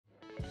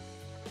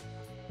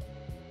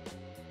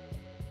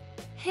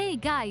Hey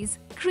guys,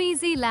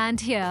 CreazyLand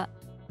here.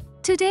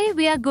 Today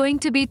we are going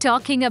to be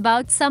talking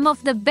about some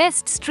of the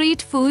best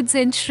street foods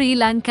in Sri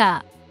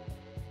Lanka.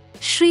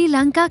 Sri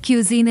Lanka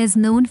cuisine is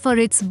known for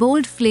its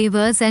bold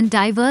flavors and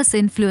diverse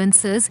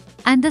influences,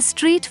 and the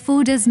street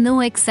food is no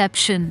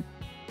exception.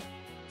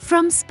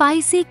 From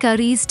spicy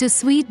curries to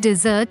sweet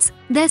desserts,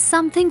 there's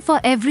something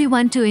for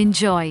everyone to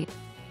enjoy.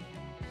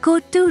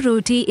 Kottu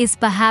roti is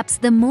perhaps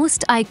the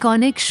most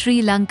iconic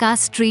Sri Lanka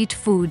street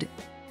food.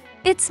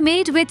 It's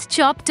made with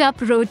chopped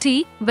up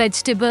roti,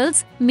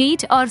 vegetables,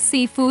 meat or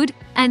seafood,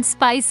 and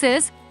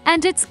spices,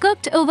 and it's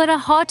cooked over a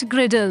hot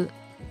griddle.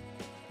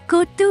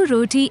 Kottu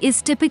roti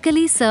is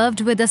typically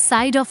served with a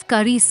side of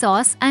curry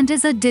sauce and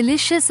is a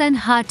delicious and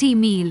hearty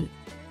meal.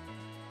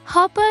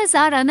 Hoppers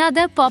are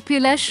another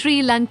popular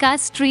Sri Lanka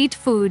street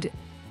food.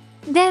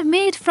 They're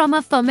made from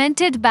a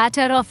fermented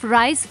batter of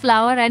rice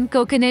flour and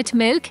coconut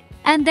milk,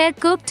 and they're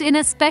cooked in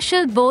a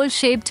special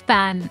bowl-shaped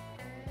pan.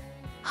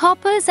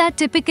 Hoppers are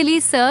typically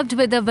served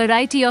with a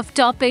variety of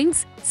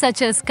toppings,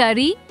 such as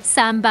curry,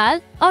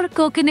 sambal, or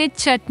coconut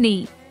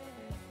chutney.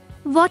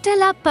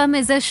 Watalappam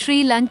is a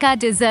Sri Lanka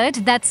dessert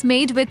that's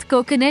made with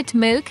coconut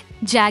milk,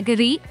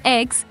 jaggery,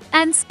 eggs,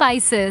 and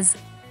spices.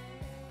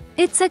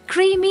 It's a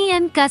creamy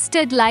and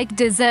custard-like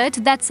dessert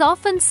that's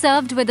often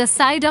served with a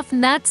side of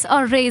nuts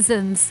or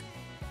raisins.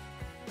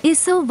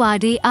 Isso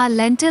vade are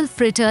lentil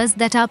fritters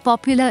that are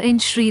popular in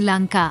Sri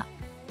Lanka.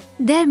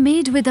 They're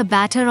made with a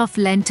batter of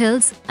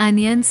lentils,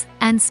 onions,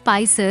 and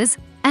spices,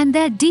 and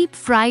they're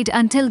deep-fried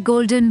until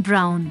golden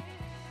brown.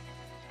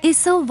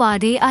 Isso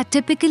vade are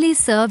typically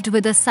served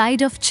with a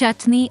side of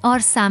chutney or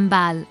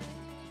sambal.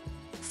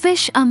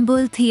 Fish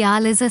Ambul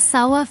Thiyal is a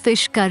sour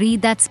fish curry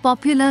that's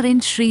popular in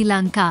Sri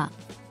Lanka.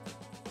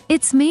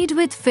 It's made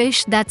with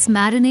fish that's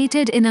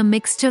marinated in a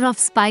mixture of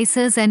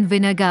spices and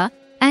vinegar,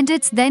 and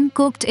it's then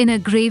cooked in a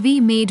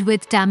gravy made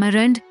with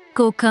tamarind,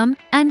 kokum,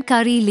 and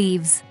curry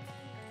leaves.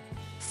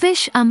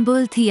 Fish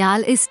Ambul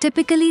Thiyal is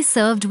typically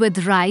served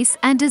with rice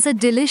and is a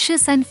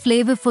delicious and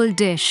flavorful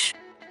dish.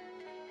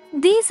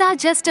 These are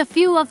just a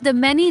few of the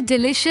many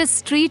delicious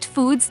street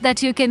foods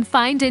that you can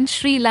find in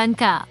Sri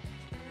Lanka.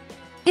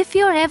 If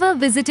you're ever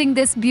visiting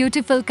this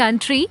beautiful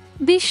country,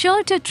 be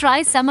sure to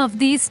try some of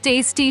these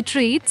tasty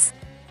treats.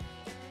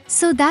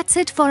 So that's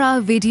it for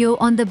our video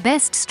on the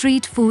best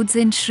street foods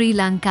in Sri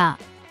Lanka.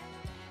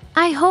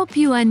 I hope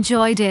you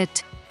enjoyed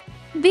it.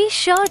 Be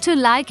sure to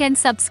like and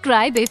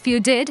subscribe if you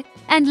did,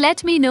 and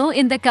let me know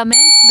in the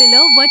comments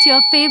below what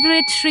your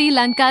favorite Sri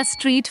Lanka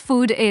street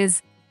food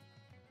is.